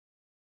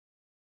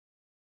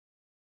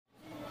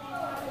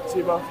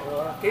Sibo.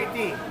 KT,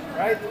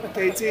 right?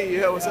 KT,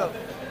 yeah, what's up?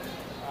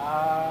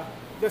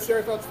 Just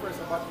your thoughts first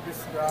about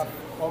this draft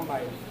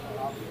combine.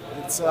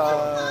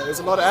 There's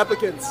a lot of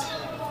applicants,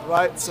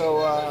 right?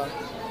 So,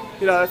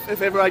 you know,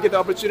 if ever I get the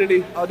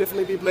opportunity, I'll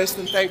definitely be blessed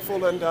and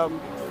thankful and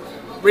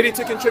ready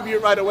to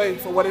contribute right away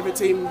for whatever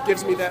team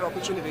gives me that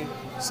opportunity.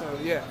 So,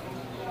 yeah.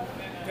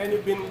 And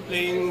you've been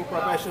playing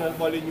professional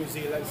ball in New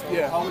Zealand, so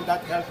Yeah. how will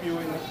that help you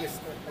in this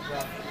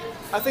draft?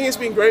 I think it's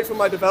been great for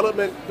my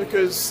development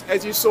because,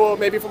 as you saw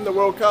maybe from the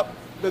World Cup,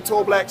 the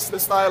Tall Blacks, the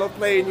style of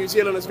play in New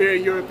Zealand is very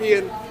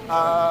European.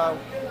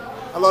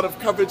 A lot of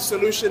coverage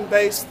solution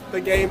based.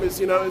 The game is,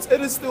 you know,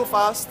 it is still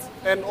fast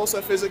and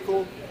also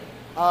physical.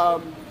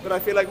 But I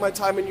feel like my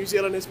time in New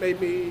Zealand has made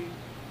me,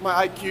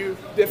 my IQ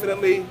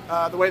definitely,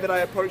 the way that I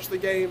approach the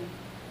game.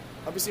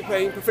 Obviously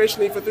playing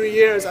professionally for 3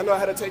 years, I know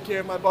how to take care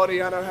of my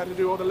body, I know how to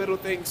do all the little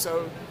things.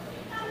 So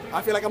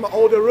I feel like I'm an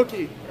older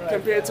rookie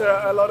compared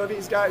to a lot of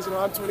these guys. You know,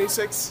 I'm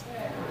 26.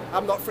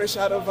 I'm not fresh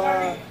out of,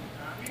 I'm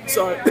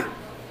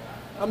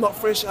not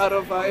fresh out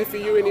of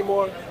FEU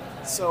anymore.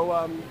 So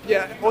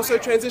yeah, also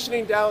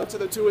transitioning down to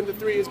the 2 and the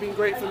 3 has been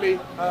great for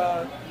me.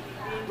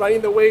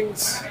 Running the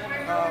wings,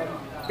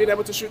 being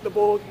able to shoot the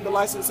ball, the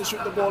license to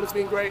shoot the ball has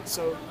been great.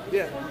 So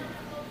yeah.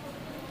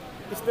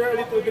 Is there a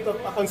little bit of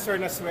a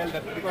concern as well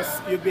that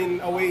because you've been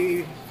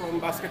away from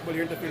basketball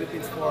here in the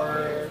Philippines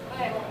for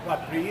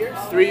what, 3 years?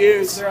 3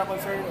 years. Is there a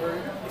concern, or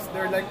is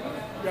there like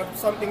you have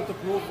something to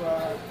prove?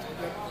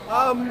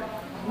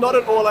 Not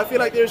at all. I feel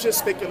like there's just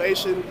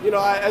speculation. You know,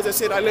 as I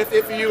said, I left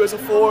FEU as a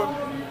 4.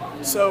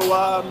 So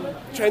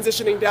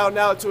transitioning down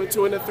now to a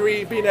 2 and a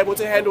 3, being able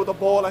to handle the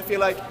ball, I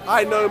feel like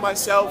I know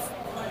myself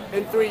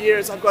in 3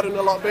 years I've gotten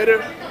a lot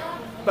better.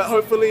 But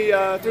hopefully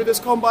through this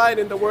combine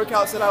and the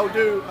workouts that I'll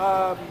do,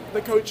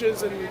 the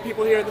coaches and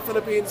people here in the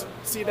Philippines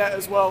see that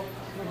as well.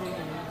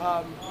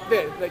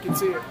 Yeah, they can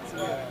see it. So,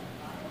 yeah.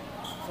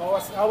 So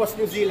how was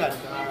New Zealand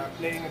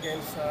playing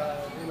against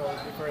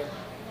different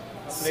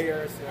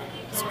players?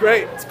 It's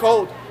great. It's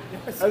cold.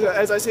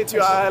 As I said to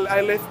you,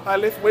 I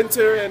left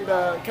winter and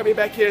coming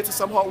back here to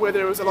some hot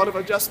weather, it was a lot of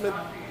adjustment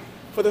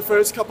for the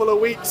first couple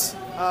of weeks.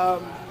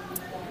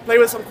 Play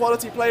with some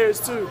quality players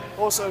too.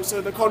 Also,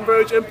 so the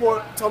Converge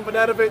import Tom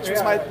Banatovich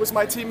was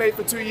my teammate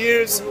for 2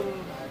 years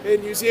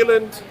in New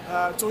Zealand.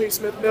 Tohi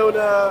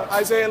Smith-Milner,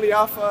 Isaiah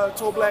Liafa,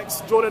 Tall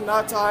Blacks, Jordan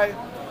Natai.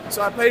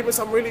 So I played with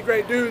some really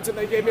great dudes, and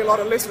they gave me a lot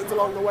of lessons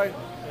along the way.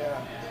 Yeah.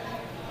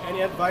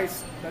 Any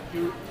advice that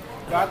you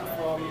got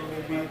from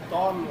maybe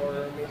Tom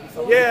or maybe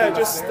someone? Yeah,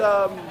 just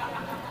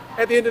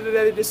at the end of the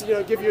day, just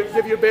give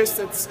your best.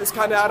 It's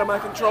kind of out of my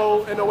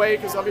control in a way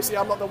because obviously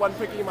I'm not the one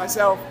picking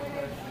myself.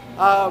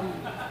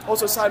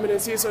 Also, Simon and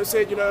Ciso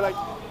said, like,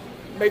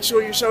 make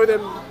sure you show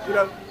them,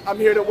 I'm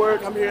here to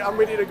work, I'm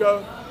ready to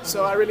go.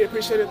 So I really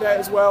appreciated that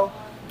as well.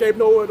 Gabe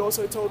Norwood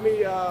also told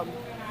me,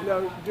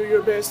 do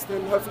your best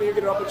and hopefully you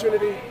get an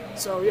opportunity.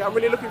 So yeah, I'm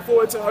really looking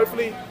forward to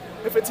hopefully,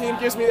 if a team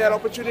gives me that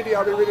opportunity,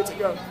 I'll be ready to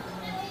go.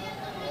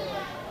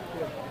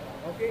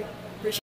 Okay.